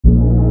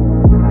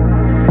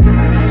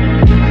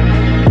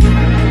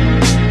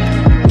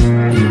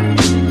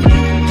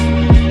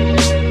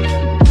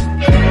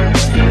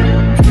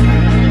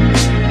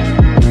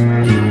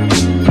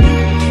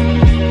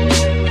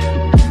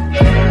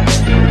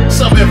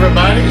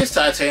everybody, it's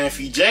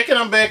TitanicFeetJack and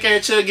I'm back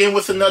at you again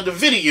with another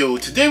video.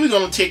 Today we're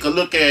going to take a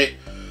look at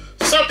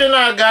something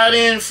I got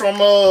in from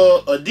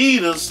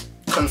Adidas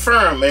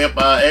Confirm app.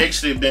 I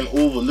actually been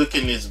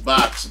overlooking this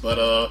box, but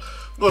I'm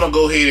going to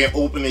go ahead and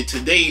open it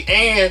today.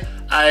 And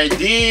I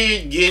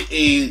did get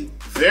a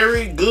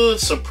very good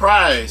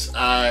surprise.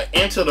 I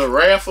entered a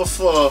raffle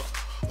for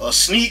a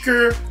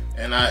sneaker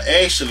and I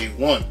actually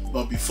won.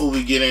 But before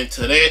we get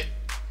into that,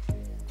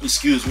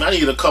 excuse me, I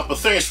need a couple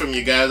things from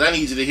you guys. I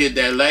need you to hit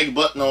that like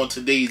button on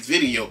today's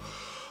video.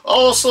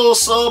 Also,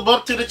 sub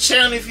up to the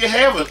channel if you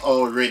haven't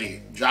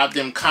already. Drop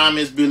them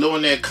comments below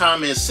in that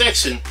comment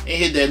section and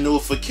hit that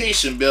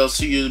notification bell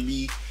so you'll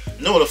be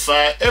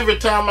notified every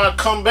time I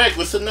come back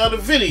with another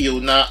video.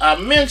 Now, I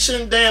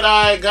mentioned that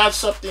I got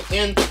something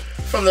in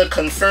from the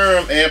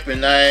Confirm app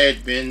and I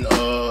had been,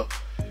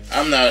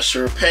 I'm not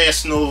sure,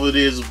 passing over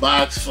this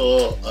box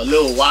for a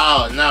little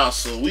while now,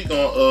 so we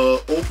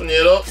gonna open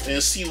it up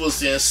and see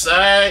what's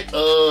inside.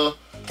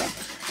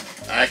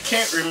 I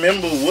can't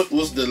remember what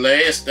was the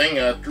last thing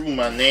I threw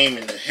my name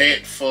in the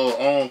hat for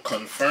on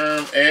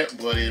Confirm app,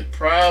 but it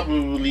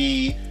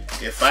probably,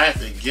 if I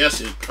have to guess,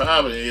 it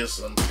probably is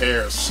some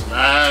pair of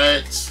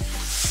slides.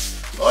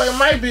 Or it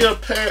might be a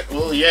pair,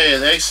 well yeah,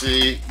 it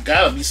actually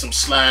gotta be some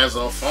slides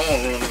off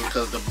Foam Runner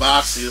because the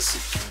box is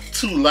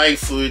too light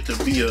for it to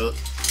be a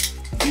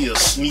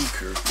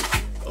sneaker.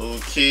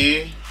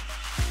 Okay,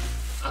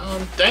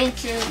 I'm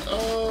thinking,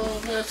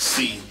 let's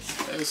see,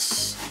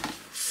 let's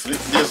flip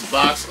this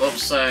box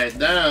upside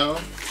down,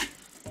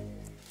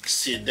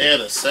 sit that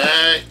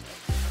aside.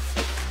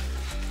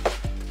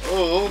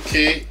 Oh,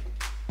 okay,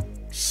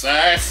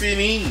 size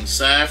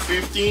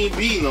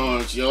 15B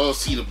large. Y'all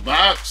see the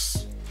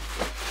box,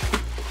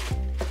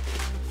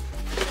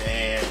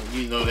 and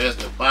you know that's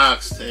the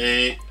box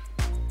tag.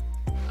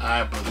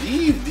 I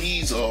believe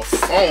these are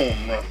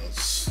foam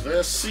runners.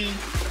 Let's see.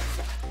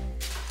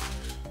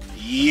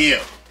 Yeah.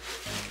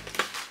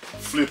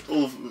 Flip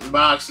over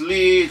box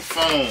lid,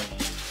 foam.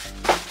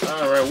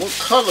 Alright, what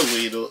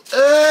colorway though?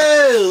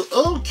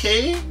 Oh,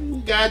 okay. We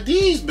got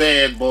these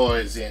bad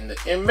boys in the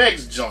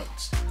MX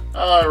joints.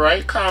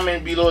 Alright,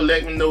 comment below,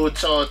 let me know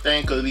what y'all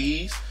think of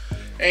these.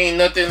 Ain't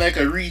nothing like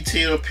a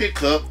retail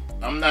pickup.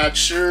 I'm not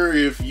sure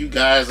if you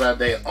guys out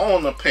there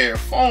own a pair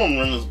of foam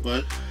runners,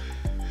 but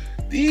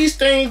these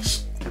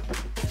things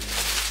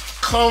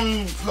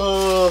come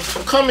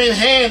in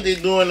handy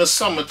during the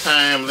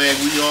summertime that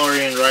we are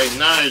in right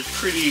now. It's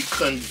pretty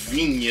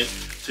convenient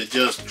to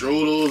just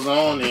throw those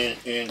on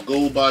and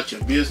go about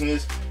your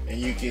business. And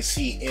you can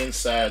see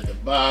inside the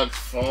box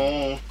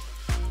foam,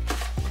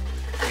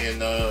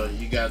 and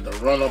you got the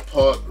runner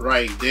part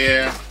right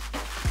there.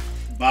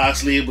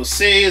 Box label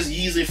says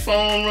Yeezy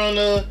Foam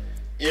Runner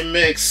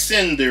MX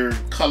Cinder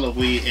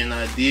colorway, and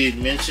I did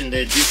mention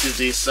that this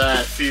is a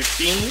size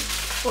 15.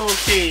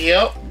 Okay,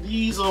 yep,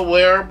 these are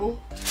wearable.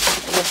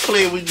 I'm gonna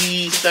play with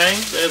these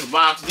things. Let's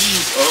box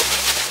these up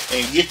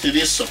and get to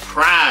this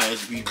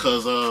surprise,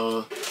 because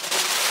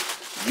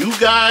you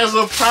guys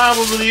will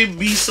probably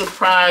be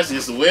surprised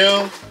as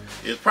well.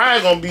 It's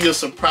probably gonna be a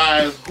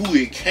surprise who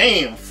it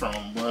came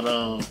from,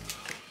 but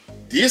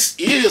this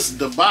is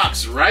the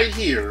box right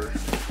here.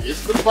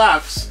 It's the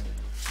box,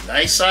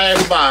 nice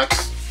size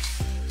box,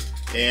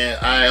 and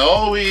I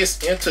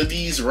always enter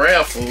these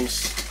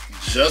raffles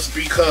just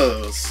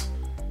because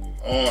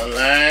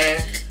online,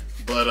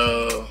 but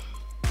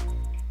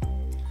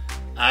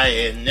I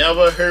had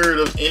never heard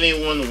of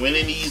anyone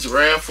winning these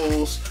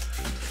raffles.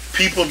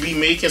 People be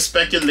making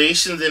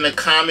speculations in the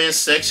comment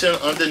section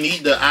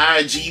underneath the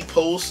IG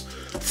post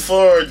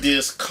for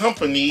this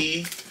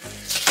company,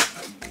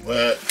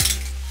 but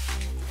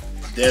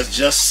that's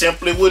just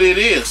simply what it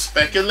is,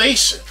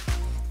 speculation.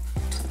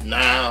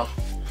 Now,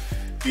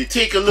 if you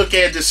take a look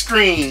at the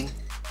screen,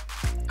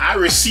 I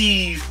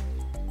received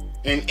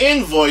an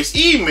invoice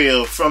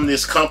email from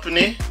this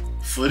company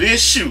for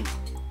this shoe,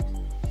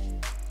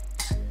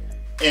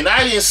 and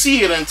I didn't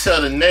see it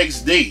until the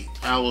next day.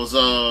 I was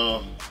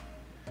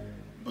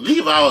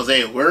believe I was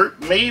at work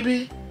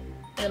maybe,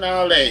 and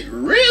I was like,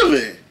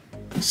 really?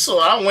 So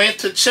I went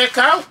to check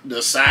out.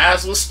 The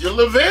size was still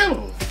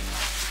available,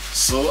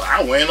 so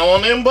I went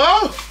on and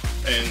bought them,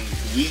 and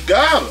we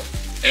got them,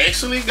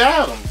 actually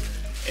got them,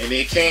 and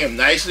they came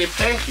nicely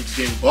packaged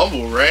in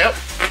bubble wrap.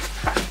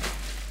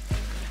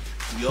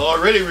 We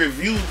already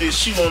reviewed this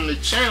shoe on the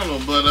channel,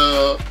 but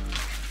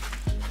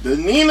the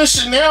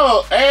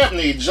ninachanel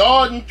Abney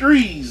Jordan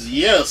 3s,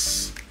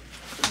 yes,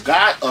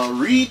 got a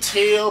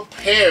retail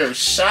pair.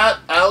 Shout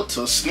out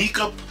to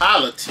Sneaker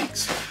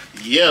Politics.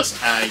 Yes,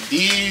 I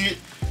did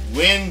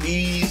win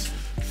these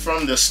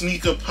from the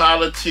Sneaker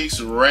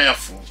Politics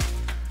raffle.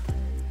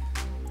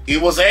 It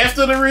was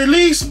after the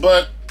release,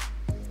 but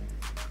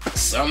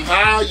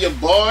somehow your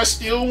boy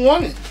still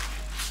won it.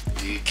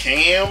 It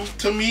came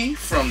to me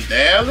from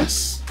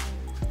Dallas.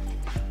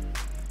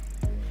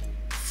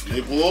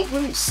 Flip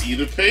open, see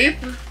the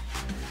paper.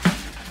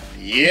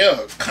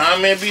 Yeah,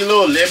 comment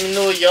below, let me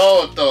know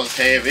y'all thoughts.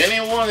 Have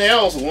anyone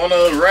else won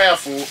a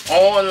raffle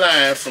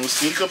online from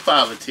Sneaker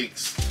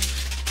Politics?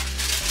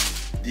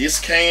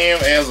 This came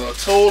as a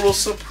total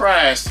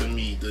surprise to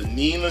me. The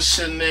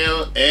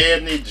ninachanel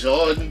Abney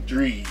Jordan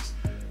 3s.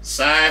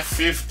 Size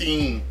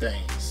 15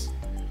 things.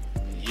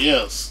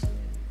 Yes.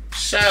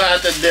 Shout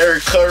out to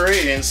Derek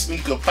Curry and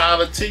Sneaker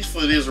Politics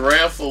for this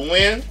raffle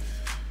win.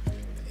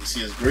 This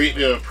is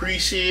greatly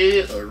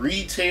appreciated. A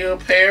retail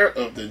pair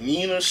of the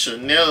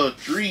ninachanel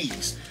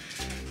 3s.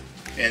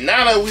 And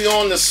now that we're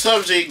on the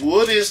subject,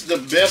 what is the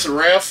best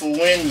raffle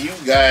win you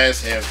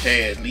guys have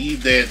had?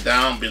 Leave that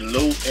down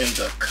below in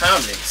the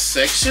comment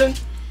section,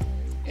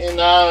 and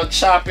I'll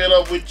chop it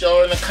up with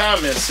y'all in the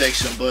comment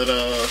section. But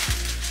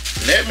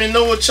let me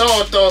know what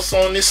y'all thoughts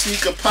on this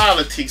Sneaker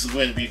Politics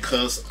win,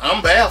 because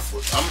I'm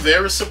baffled. I'm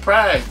very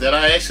surprised that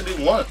I actually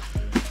won.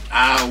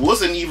 I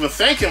wasn't even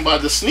thinking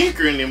about the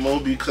sneaker anymore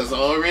because I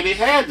already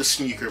had the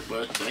sneaker,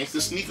 but thanks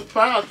to Sneaker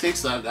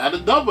Politics, I got a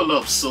double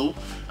up. So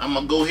I'm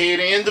gonna go ahead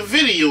and end the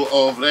video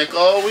off. Like I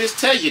always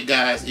tell you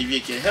guys, if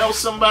you can help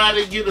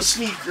somebody get a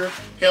sneaker,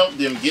 help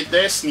them get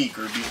that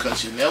sneaker,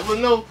 because you never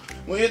know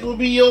when it will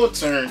be your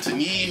turn to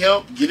need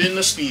help getting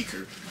the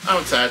sneaker.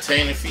 I'm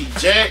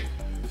TitanicFeetJack,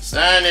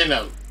 signing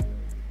out.